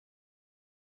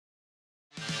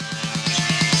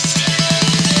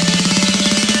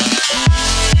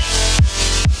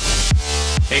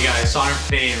Sonduren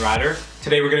Fanarredha.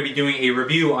 Today we're going to be doing a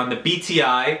review on the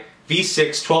BTI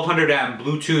V6 1200M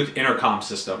Bluetooth Intercom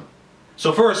system.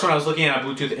 So first, when I was looking at a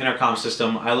Bluetooth Intercom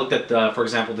system, I looked at, for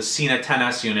example, the Cena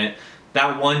 10S unit.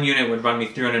 That one unit would run me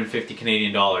 350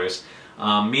 Canadian dollars.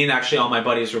 Me and actually all my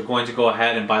buddies were going to go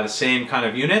ahead and buy the same kind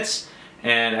of units,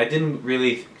 and I didn't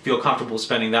really feel comfortable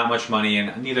spending that much money,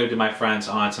 and neither did my friends,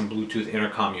 on some Bluetooth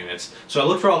intercom units. So I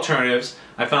looked for alternatives.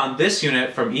 I found this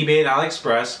unit from eBay and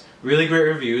AliExpress, really great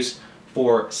reviews,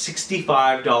 for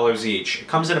 $65 each. It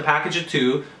comes in a package of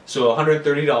 2, so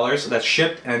 $130. That's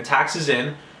shipped and taxes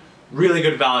in. Really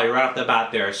good value right off the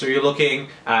bat there. So you're looking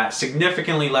at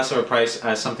significantly less of a price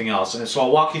as something else. And so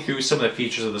I'll walk you through some of the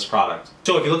features of this product.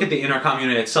 So if you look at the intercom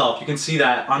unit itself, you can see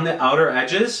that on the outer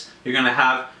edges, you're going to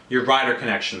have your rider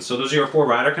connections. So those are your 4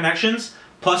 rider connections,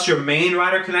 plus your main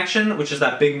rider connection, which is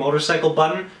that big motorcycle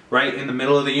button right in the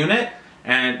middle of the unit,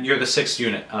 and you're the 6th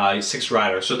unit, 6th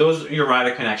rider. So those are your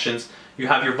rider connections. You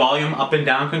have your volume up and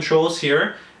down controls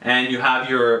here, and you have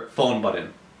your phone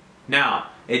button. Now,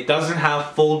 it doesn't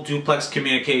have full duplex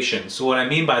communication. So what I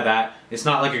mean by that, it's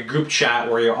not like a group chat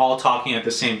where you're all talking at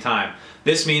the same time.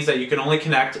 This means that you can only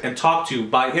connect and talk to,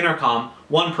 by intercom,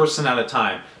 one person at a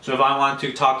time. So if I wanted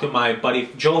to talk to my buddy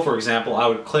Joe, for example, I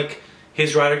would click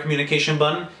his rider communication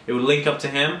button, it would link up to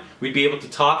him, we'd be able to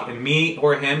talk, and me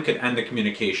or him could end the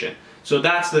communication. So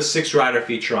that's the 6 rider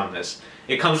feature on this.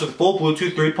 It comes with full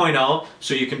Bluetooth 3.0,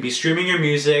 so you can be streaming your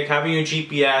music, having your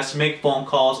GPS, make phone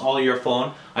calls, all of your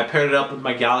phone. I paired it up with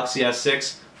my Galaxy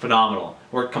S6, phenomenal.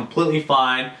 Worked completely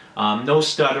fine, no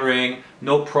stuttering,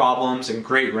 no problems, and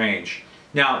great range.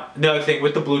 Now, another thing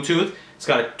with the Bluetooth, it's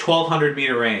got a 1200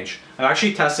 meter range. I've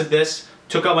actually tested this,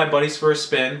 took out my buddies for a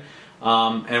spin,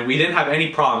 and we didn't have any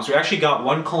problems. We actually got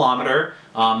 1 kilometer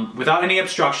without any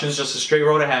obstructions, just a straight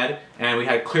road ahead, and we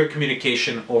had clear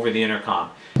communication over the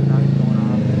intercom.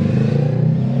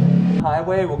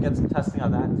 Highway, we'll get some testing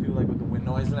on that too, like with the wind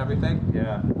noise and everything.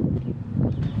 Yeah.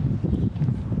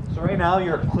 So right now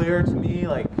you're clear to me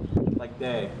like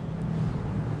day.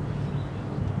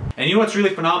 And you know what's really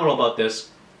phenomenal about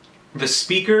this? The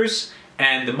speakers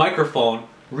and the microphone,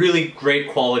 really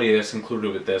great quality that's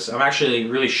included with this. I'm actually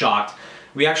really shocked.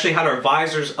 We actually had our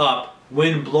visors up,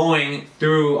 wind blowing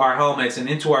through our helmets and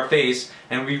into our face,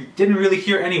 and we didn't really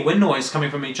hear any wind noise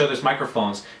coming from each other's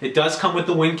microphones. It does come with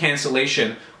the wind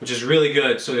cancellation, which is really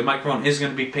good, so the microphone is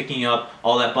going to be picking up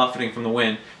all that buffeting from the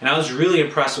wind, and I was really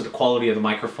impressed with the quality of the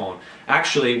microphone.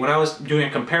 Actually, when I was doing a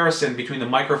comparison between the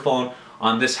microphone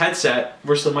on this headset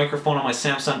versus the microphone on my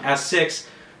Samsung S6,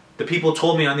 the people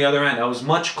told me on the other end I was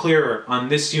much clearer on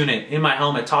this unit in my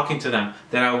helmet talking to them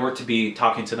than I were to be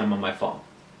talking to them on my phone.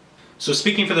 So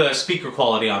speaking for the speaker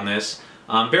quality on this,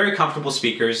 very comfortable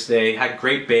speakers. They had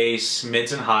great bass,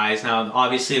 mids and highs. Now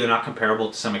obviously they're not comparable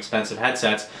to some expensive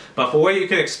headsets, but for what you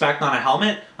could expect on a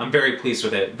helmet, I'm very pleased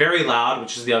with it. Very loud,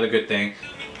 which is the other good thing.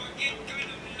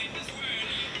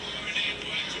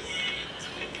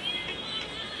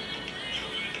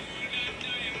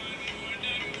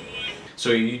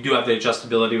 So you do have the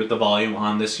adjustability with the volume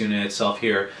on this unit itself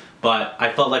here, but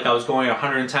I felt like I was going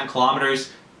 110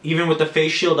 kilometers. Even with the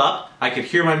face shield up, I could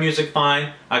hear my music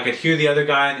fine, I could hear the other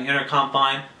guy in the intercom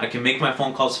fine, I can make my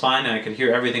phone calls fine, and I could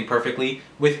hear everything perfectly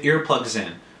with earplugs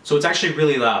in. So it's actually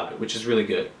really loud, which is really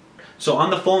good. So on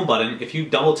the phone button, if you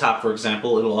double tap, for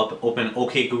example, it'll open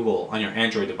OK Google on your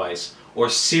Android device, or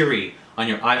Siri on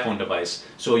your iPhone device.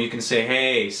 So you can say,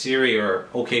 hey Siri or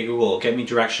OK Google, get me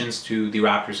directions to the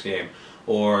Raptors game,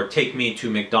 or take me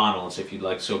to McDonald's if you'd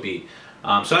like so be.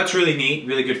 So that's really neat,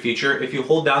 really good feature. If you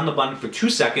hold down the button for 2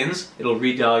 seconds, it'll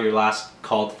redial your last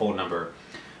called phone number.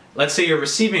 Let's say you're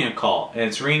receiving a call and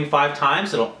it's ringing 5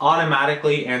 times, it'll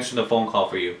automatically answer the phone call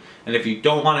for you. And if you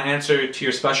don't want to answer to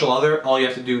your special other, all you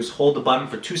have to do is hold the button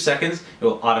for 2 seconds, it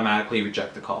will automatically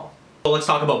reject the call. So let's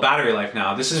talk about battery life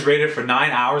now. This is rated for 9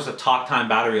 hours of talk time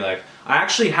battery life. I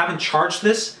actually haven't charged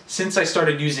this since I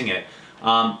started using it.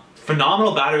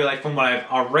 Phenomenal battery life from what I've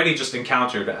already just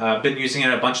encountered. I've been using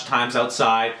it a bunch of times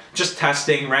outside, just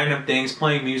testing random things,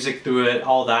 playing music through it,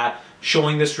 all that,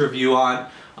 showing this review on,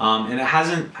 and it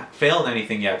hasn't failed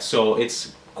anything yet. So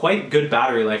it's quite good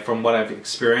battery life from what I've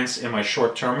experienced in my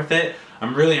short term with it.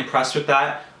 I'm really impressed with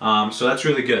that, so that's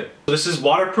really good. So this is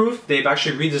waterproof. They've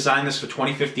actually redesigned this for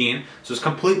 2015, so it's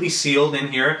completely sealed in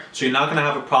here, so you're not going to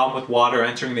have a problem with water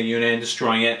entering the unit and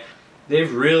destroying it.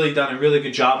 They've really done a really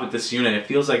good job with this unit. It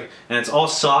feels like, and it's all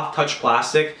soft touch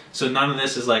plastic, so none of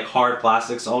this is like hard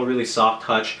plastic. It's all really soft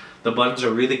touch. The buttons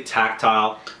are really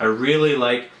tactile. I really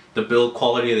like the build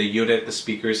quality of the unit, the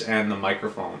speakers, and the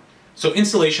microphone. So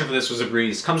installation for this was a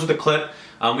breeze. Comes with a clip.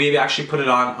 We actually put it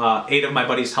on 8 of my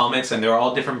buddies' helmets, and they're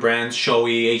all different brands: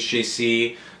 Shoei,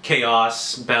 HJC,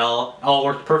 Chaos, Bell. All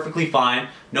worked perfectly fine.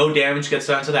 No damage gets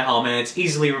done to the helmet. It's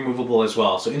easily removable as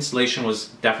well. So installation was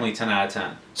definitely 10 out of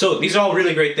 10. So these are all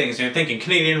really great things. And you're thinking,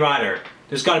 Canadian rider,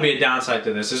 there's got to be a downside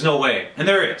to this. There's no way. And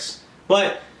there is.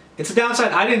 But it's a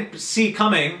downside I didn't see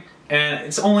coming. And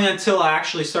it's only until I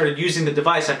actually started using the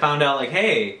device I found out, like,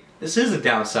 hey, this is a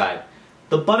downside.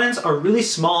 The buttons are really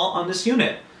small on this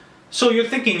unit. So you're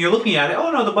thinking, you're looking at it,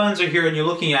 oh no, the buttons are here, and you're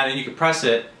looking at it and you can press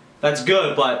it. That's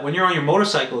good, but when you're on your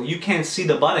motorcycle, you can't see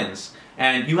the buttons.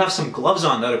 And you have some gloves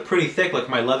on that are pretty thick, like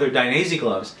my leather Dainese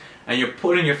gloves. And you're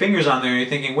putting your fingers on there and you're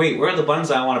thinking, wait, where are the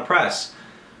buttons I want to press?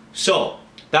 So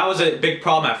that was a big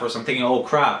problem at first. I'm thinking, oh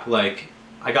crap, like,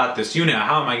 I got this unit,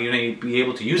 how am I going to be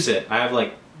able to use it? I have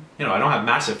like, you know, I don't have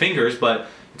massive fingers, but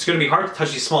it's going to be hard to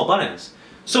touch these small buttons.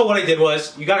 So what I did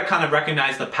was, you got to kind of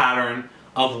recognize the pattern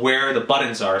of where the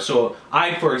buttons are. So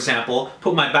I, for example,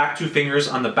 put my back 2 fingers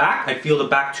on the back. I'd feel the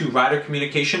back 2 rider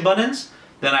communication buttons.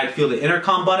 Then I'd feel the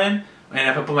intercom button. And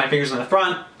if I put my fingers on the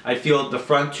front, I'd feel the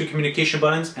front 2 communication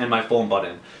buttons and my phone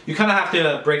button. You kind of have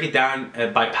to break it down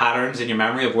by patterns in your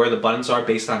memory of where the buttons are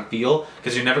based on feel,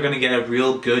 because you're never going to get a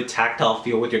real good tactile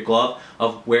feel with your glove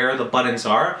of where the buttons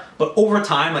are. But over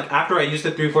time, like after I used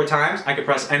it 3 or 4 times, I could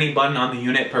press any button on the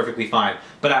unit perfectly fine.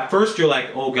 But at first you're like,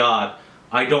 oh god,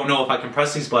 I don't know if I can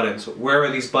press these buttons. Where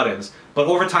are these buttons? But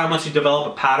over time, once you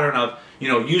develop a pattern of, you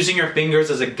know, using your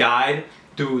fingers as a guide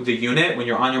through the unit when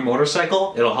you're on your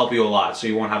motorcycle, it'll help you a lot, so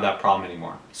you won't have that problem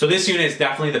anymore. So this unit is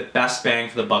definitely the best bang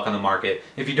for the buck on the market.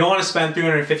 If you don't want to spend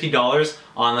 $350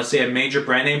 on, let's say, a major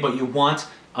brand name, but you want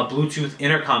a Bluetooth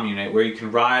intercom unit where you can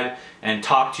ride and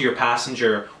talk to your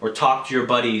passenger or talk to your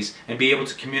buddies and be able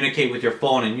to communicate with your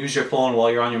phone and use your phone while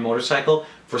you're on your motorcycle,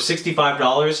 for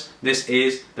 $65, this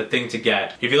is the thing to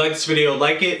get. If you like this video,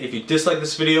 like it. If you dislike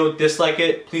this video, dislike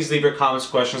it. Please leave your comments,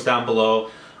 questions down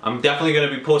below. I'm definitely going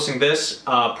to be posting this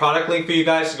product link for you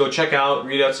guys to go check out,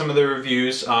 read out some of the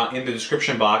reviews in the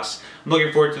description box. I'm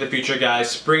looking forward to the future, guys.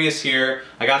 Spring is here.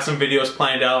 I got some videos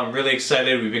planned out. I'm really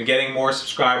excited. We've been getting more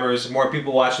subscribers, more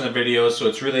people watching the videos, so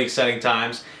it's really exciting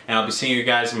times. And I'll be seeing you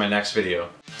guys in my next video.